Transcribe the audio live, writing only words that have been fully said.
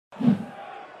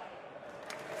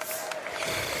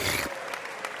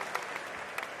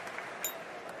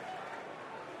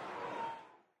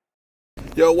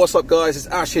Yo, what's up guys? It's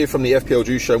Ash here from the FPL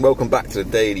Juice Show and welcome back to the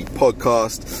daily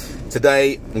podcast.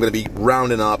 Today I'm going to be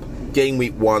rounding up Game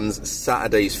Week 1's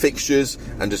Saturday's fixtures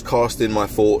and just casting my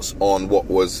thoughts on what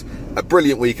was a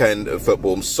brilliant weekend of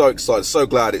football. I'm so excited, so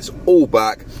glad it's all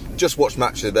back. Just watched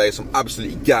Match of the Day, so I'm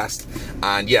absolutely gassed.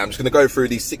 And yeah, I'm just going to go through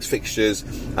these 6 fixtures,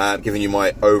 giving you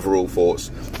my overall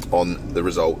thoughts on the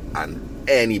result and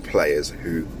any players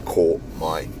who caught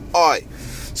my eye.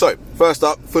 So, first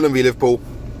up, Fulham v Liverpool.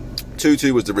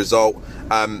 2-2 was the result.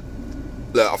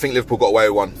 Look, I think Liverpool got away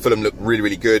with one. Fulham looked really,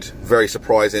 really good. Very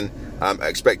surprising. I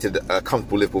expected a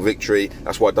comfortable Liverpool victory.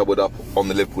 That's why I doubled up on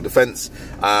the Liverpool defence.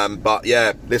 But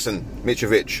yeah, listen,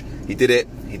 Mitrovic, he did it.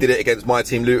 He did it against my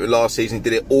team, Luton, last season. He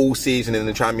did it all season in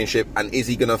the Championship. And is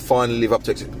he going to finally live up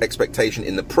to expectation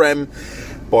in the Prem?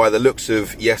 By the looks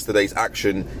of yesterday's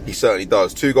action, he certainly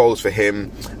does. 2 goals for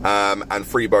him and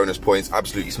 3 bonus points.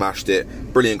 Absolutely smashed it.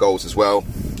 Brilliant goals as well.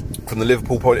 From the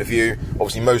Liverpool point of view,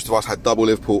 obviously most of us had double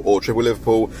Liverpool or triple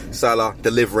Liverpool. Salah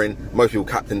delivering, most people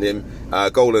captained him,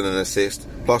 goal and an assist,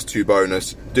 plus 2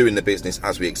 bonus, doing the business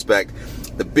as we expect.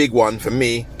 The big one for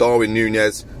me, Darwin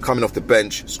Núñez coming off the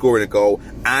bench, scoring a goal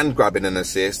and grabbing an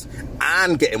assist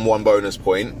and getting 1 bonus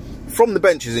point from the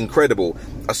bench is incredible.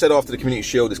 I said after the Community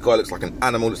Shield, this guy looks like an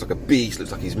animal, looks like a beast,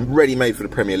 looks like he's ready made for the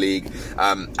Premier League.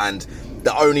 And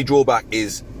the only drawback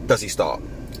is, does he start?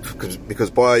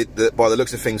 Because by the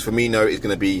looks of things, Firmino is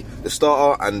going to be the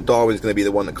starter and Darwin's going to be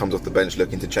the one that comes off the bench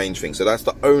looking to change things. So that's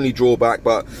the only drawback.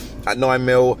 But at 9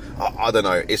 mil, I don't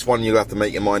know. It's one you'll have to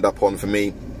make your mind up on. For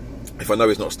me, if I know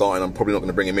he's not starting, I'm probably not going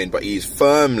to bring him in. But he's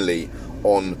firmly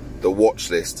on the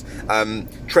watch list.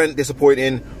 Trent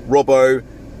disappointing. Robbo,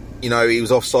 you know, he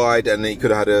was offside and he could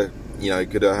have had a, you know,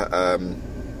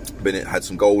 had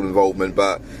some goal involvement,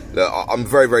 but look, I'm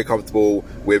very, very comfortable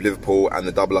with Liverpool and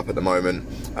the double up at the moment.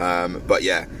 But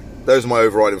yeah, those are my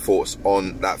overriding thoughts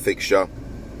on that fixture.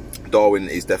 Darwin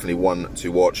is definitely one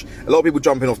to watch. A lot of people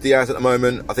jumping off Diaz at the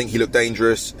moment. I think he looked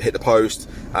dangerous, hit the post.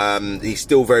 He's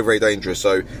still very, very dangerous.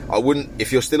 So I wouldn't,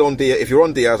 if you're on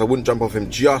Diaz, I wouldn't jump off him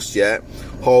just yet.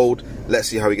 Hold, let's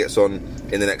see how he gets on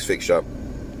in the next fixture.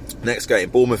 Next game,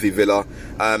 Bournemouth v Villa.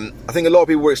 I think a lot of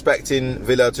people were expecting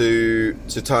Villa to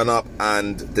turn up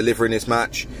and deliver in this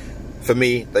match. For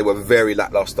me, they were very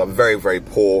lacklustre, very, very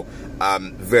poor,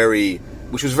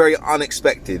 which was very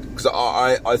unexpected. Because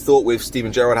I thought with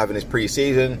Steven Gerrard having his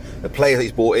pre-season, the players that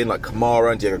he's brought in, like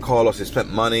Kamara and Diego Carlos, has spent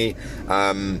money,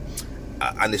 and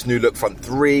this new look front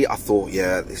 3, I thought,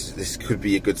 yeah, this could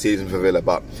be a good season for Villa.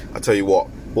 But I tell you what,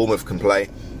 Bournemouth can play.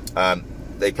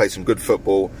 They play some good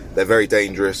football. They're very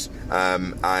dangerous, yeah,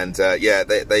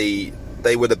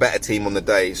 they were the better team on the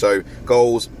day. So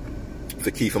goals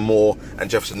for Kiefer Moore and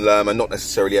Jefferson Lerma, not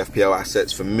necessarily FPL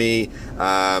assets for me,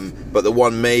 but the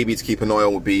one maybe to keep an eye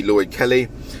on would be Lloyd Kelly.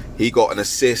 He got an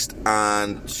assist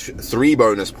and 3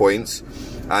 bonus points,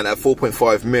 and at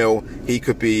 4.5 mil, he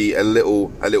could be a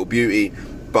little beauty,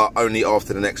 but only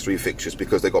after the next 3 fixtures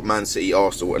because they got Man City,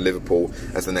 Arsenal, and Liverpool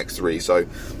as the next 3. So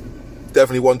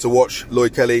definitely one to watch.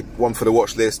 Lloyd Kelly, one for the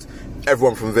watch list.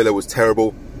 Everyone from Villa was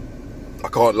terrible. I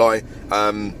can't lie.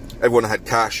 Everyone had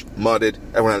Cash, mudded.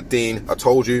 Everyone had Dean. I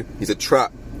told you, he's a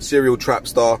serial trap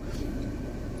star.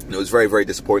 And it was very, very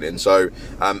disappointing. So,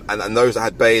 and those that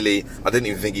had Bailey, I didn't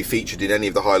even think he featured in any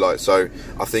of the highlights. So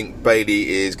I think Bailey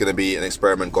is going to be an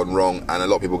experiment gone wrong, and a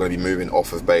lot of people are going to be moving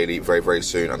off of Bailey very, very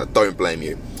soon. And I don't blame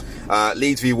you.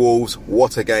 Leeds v Wolves,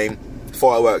 what a game.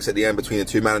 Fireworks at the end between the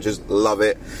 2 managers, love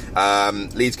it.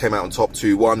 Leeds came out on top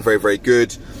 2-1, very, very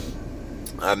good.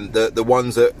 The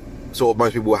ones that sort of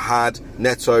most people had,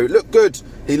 Neto looked good.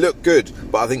 He looked good,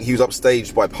 but I think he was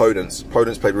upstaged by Podence.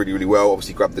 Podence played really, really well.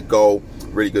 Obviously grabbed the goal,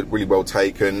 really good, really well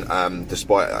taken.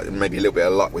 Despite maybe a little bit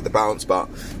of luck with the bounce, but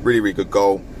really, really good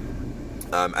goal.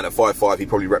 And at 5.5, he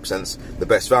probably represents the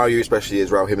best value, especially as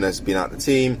Raul Jimenez has been out of the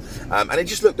team. And it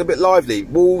just looked a bit lively.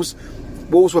 Wolves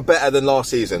were better than last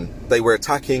season. They were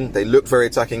attacking. They looked very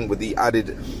attacking with the added,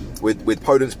 with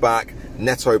Podence back,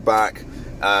 Neto back.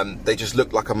 They just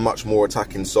looked like a much more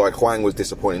attacking side. Hwang was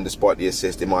disappointing despite the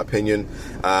assist, in my opinion.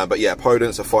 But yeah,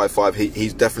 Podence at 5.5.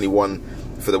 He's definitely one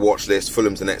for the watch list.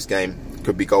 Fulham's the next game.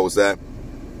 Could be goals there.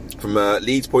 From a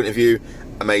Leeds point of view,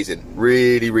 amazing.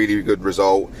 Really, really good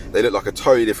result. They look like a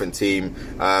totally different team.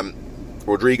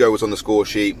 Rodrigo was on the score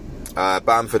sheet.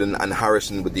 Bamford and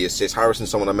Harrison with the assist. Harrison,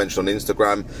 someone I mentioned on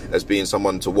Instagram as being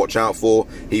someone to watch out for.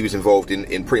 He was involved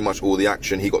in pretty much all the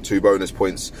action. He got 2 bonus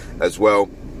points as well.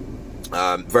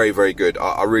 Very, very good.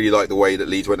 I really like the way that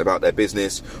Leeds went about their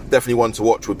business. Definitely one to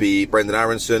watch would be Brendan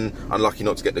Aronson. Unlucky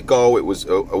not to get the goal. It was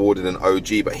awarded an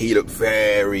OG, but he looked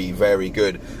very, very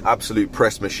good. Absolute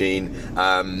press machine.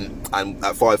 And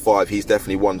at 5'5", he's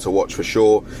definitely one to watch for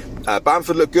sure.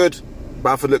 Bamford looked good.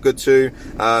 Bamford looked good too.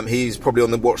 He's probably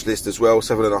on the watch list as well,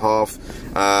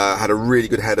 7.5. Had a really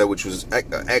good header, which was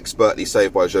expertly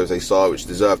saved by Jose Sá, which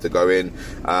deserved to go in.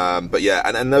 But yeah,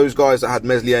 and those guys that had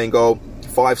Meslier in goal,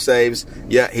 5 saves.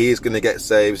 Yeah, he is going to get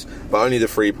saves, but only the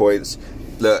 3 points.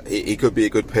 Look, he could be a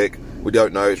good pick. We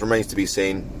don't know. It remains to be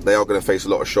seen. They are going to face a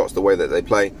lot of shots the way that they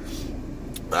play.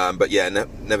 But yeah,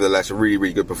 nevertheless, a really,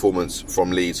 really good performance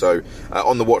from Leeds. So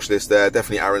on the watch list there,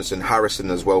 definitely Aronson,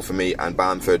 Harrison as well for me, and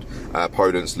Bamford.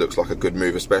 Podence looks like a good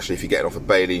move, especially if you're getting off of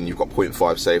Bailey and you've got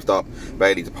 0.5 saved up.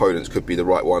 Bailey to Podence could be the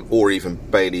right one, or even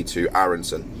Bailey to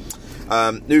Aronson.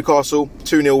 Newcastle,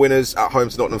 2-0 winners at home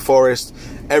to Nottingham Forest.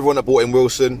 Everyone that bought in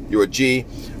Wilson, you're a G.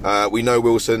 We know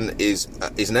Wilson is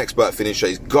an expert finisher.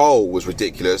 His goal was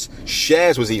ridiculous.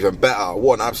 Shares was even better.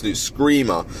 What an absolute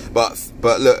screamer. But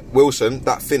look, Wilson,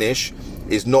 that finish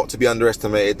is not to be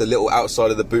underestimated. The little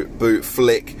outside of the boot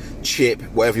flick, chip,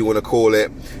 whatever you want to call it,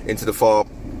 into the far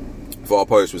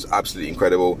post was absolutely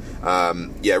incredible.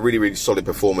 Yeah, really, really solid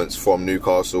performance from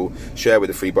Newcastle. Share with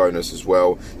a free bonus as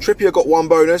well. Trippier got 1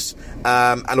 bonus,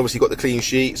 and obviously got the clean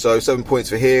sheet, so 7 points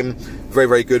for him. Very,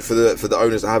 very good for the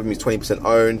owners that have him. He's 20%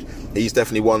 owned. He's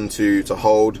definitely one to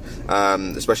hold,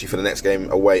 especially for the next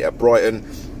game away at Brighton.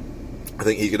 I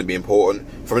think he's going to be important.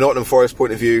 From a Nottingham Forest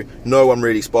point of view, no one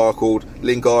really sparkled.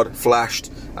 Lingard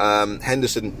flashed.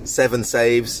 Henderson, 7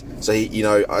 saves. So he, you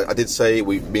know, I did say,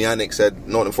 me and Nick said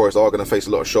Nottingham Forest are going to face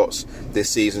a lot of shots this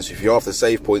season. So if you're after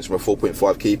save points from a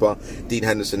 4.5 keeper, Dean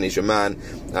Henderson is your man.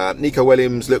 Nico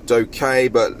Williams looked okay,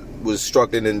 but was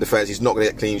struggling in defence. He's not going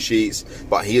to get clean sheets,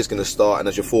 but he is going to start. And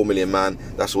as your 4 million man,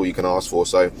 that's all you can ask for.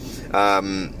 So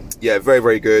yeah, very,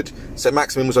 very good. So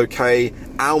Maximin was okay.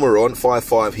 Almiron,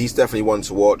 5'5", he's definitely one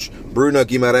to watch. Bruno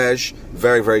Guimaraes,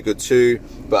 very, very good too.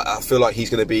 But I feel like he's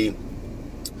going to be,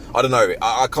 I don't know,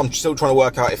 I'm still trying to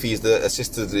work out if he's the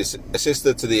assister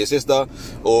to the assister,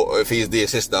 or if he's the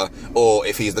assister, or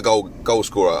if he's the goal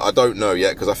scorer. I don't know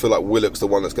yet, because I feel like Willock's the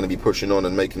one that's going to be pushing on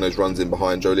and making those runs in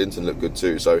behind. Joe Linton looked good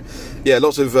too. So yeah,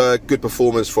 lots of good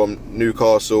performers from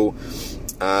Newcastle.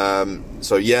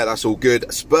 So yeah, that's all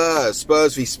good. Spurs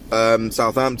v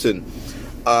Southampton.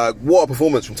 What a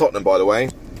performance from Tottenham, by the way.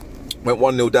 Went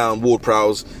 1-0 down.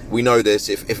 Ward-Prowse. We know this.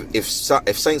 If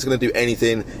Saints are going to do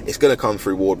anything, it's going to come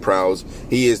through Ward-Prowse.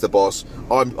 He is the boss.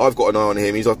 I've got an eye on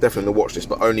him. He's definitely on the watch list,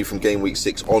 but only from game week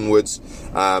 6 onwards.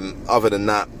 Other than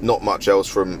that, not much else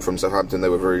from Southampton. They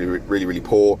were really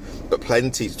poor, but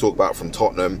plenty to talk about from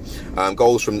Tottenham.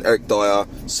 Goals from Eric Dyer,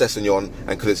 Sessegnon,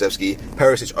 and Kulusevski.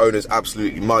 Perisic owners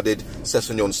absolutely mudded.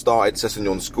 Sessegnon started.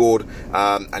 Sessegnon scored,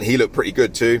 and he looked pretty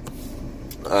good too.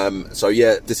 So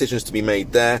yeah, decisions to be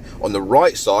made there. On the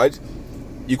right side,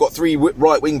 you've got 3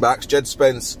 right wing backs: Jed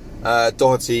Spence,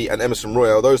 Doherty, and Emerson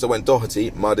Royal. Those that went Doherty,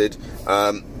 mudded.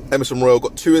 Emerson Royal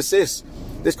got 2 assists.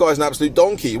 This guy's an absolute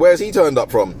donkey. Where's he turned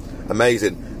up from?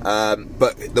 Amazing.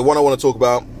 But the one I want to talk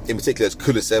about in particular is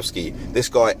Kulusevski. This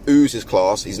guy oozes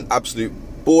class. He's an absolute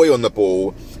boy on the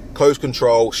ball. Close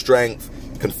control, strength,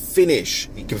 can finish.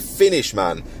 He can finish,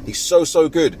 man. He's so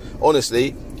good.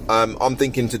 Honestly, I'm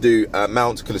thinking to do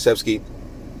Mount Kulusevski,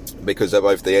 because they're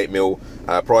both the 8 mil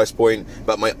price point.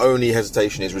 But my only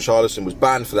hesitation is Richarlison was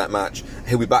banned for that match.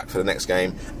 He'll be back for the next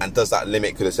game. And does that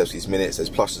limit Kulusevski's minutes? There's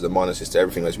pluses and minuses to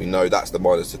everything, as we know. That's the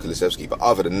minus to Kulusevski. But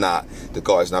other than that, the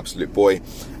guy's an absolute boy.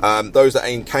 Those that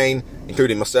ain't Kane,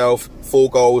 including myself, 4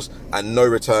 goals and no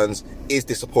returns, is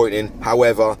disappointing.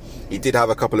 However, he did have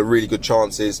a couple of really good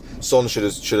chances. Son should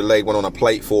have laid one on a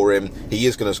plate for him. He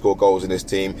is going to score goals in this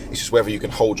team. It's just whether you can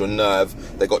hold your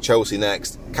nerve. They got Chelsea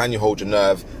next. Can you hold your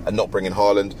nerve and not bring in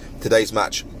Haaland? Today's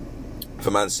match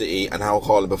for Man City and how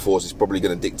Haaland performs is probably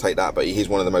going to dictate that, but he's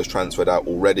one of the most transferred out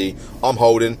already. I'm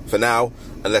holding for now,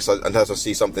 unless I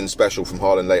see something special from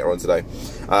Haaland later on today.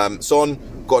 Son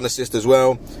got an assist as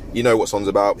well. You know what Son's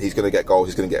about. He's going to get goals,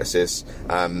 he's going to get assists,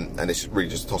 and it's really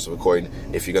just a toss of a coin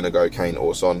if you're going to go Kane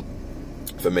or Son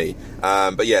for me.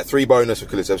 But yeah, 3 bonus for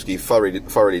Kulusevski,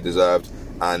 thoroughly deserved.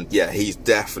 And yeah, he's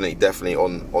definitely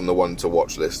on the one to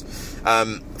watch list.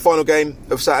 Final game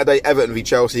of Saturday, Everton v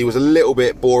Chelsea, was a little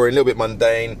bit boring, a little bit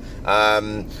mundane.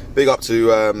 Big up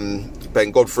to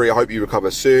Ben Godfrey. I hope you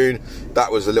recover soon.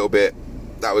 That was,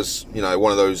 you know,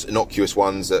 one of those innocuous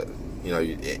ones that, you know,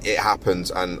 it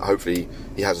happens, and hopefully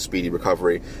he has a speedy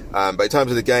recovery. But in terms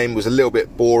of the game, it was a little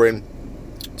bit boring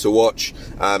to watch.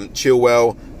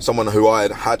 Chilwell, someone who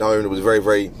I had owned, was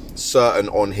very certain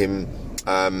on him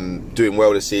doing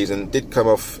well this season. Did come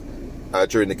off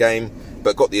during the game,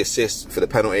 but got the assist for the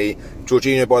penalty.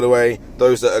 Jorginho, by the way,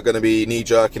 those that are going to be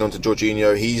knee-jerking onto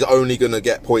Jorginho, he's only going to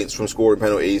get points from scoring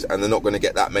penalties, and they're not going to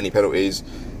get that many penalties.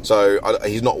 So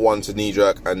he's not one to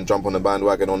knee-jerk and jump on the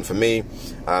bandwagon on for me,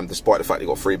 despite the fact he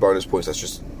got 3 bonus points. That's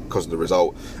just because of the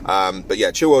result. But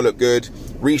yeah, Chilwell looked good.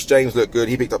 Reece James looked good.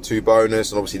 He picked up 2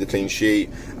 bonus, and obviously the clean sheet.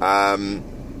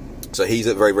 So he's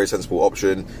a very, very sensible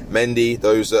option. Mendy,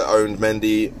 those that owned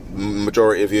Mendy,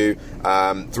 majority of you,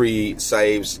 3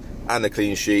 saves and a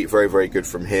clean sheet. Very, very good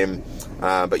from him.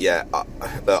 But yeah,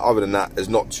 other than that, there's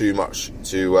not too much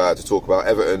to talk about.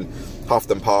 Everton huffed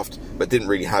and puffed, but didn't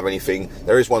really have anything.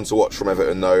 There is one to watch from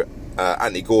Everton though.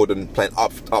 Anthony Gordon playing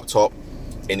up top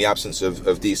in the absence of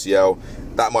DCL.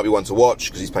 That might be one to watch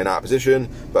because he's playing out of position,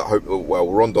 but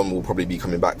Rondon will probably be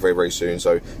coming back very, very soon.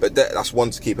 So, but that's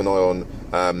one to keep an eye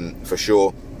on for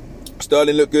sure.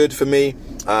 Sterling looked good for me,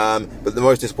 but the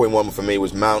most disappointing one for me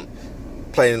was Mount.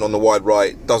 Playing on the wide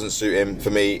right doesn't suit him for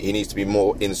me. He needs to be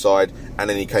more inside, and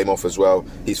then he came off as well.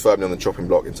 He's firmly on the chopping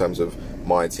block in terms of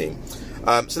my team.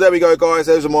 So there we go, guys.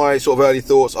 Those are my sort of early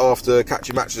thoughts after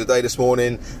catching matches of the day this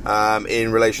morning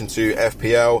in relation to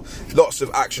FPL. Lots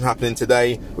of action happening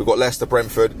today. We've got Leicester,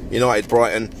 Brentford, United,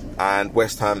 Brighton, and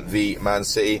West Ham v Man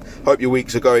City. Hope your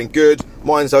weeks are going good.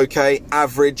 Mine's okay,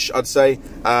 average, I'd say.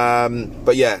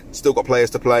 But yeah, still got players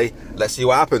to play. Let's see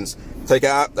what happens. Take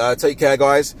care,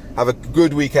 guys. Have a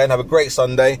good weekend. Have a great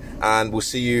Sunday, and we'll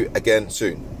see you again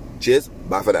soon. Cheers.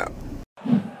 Bye for now.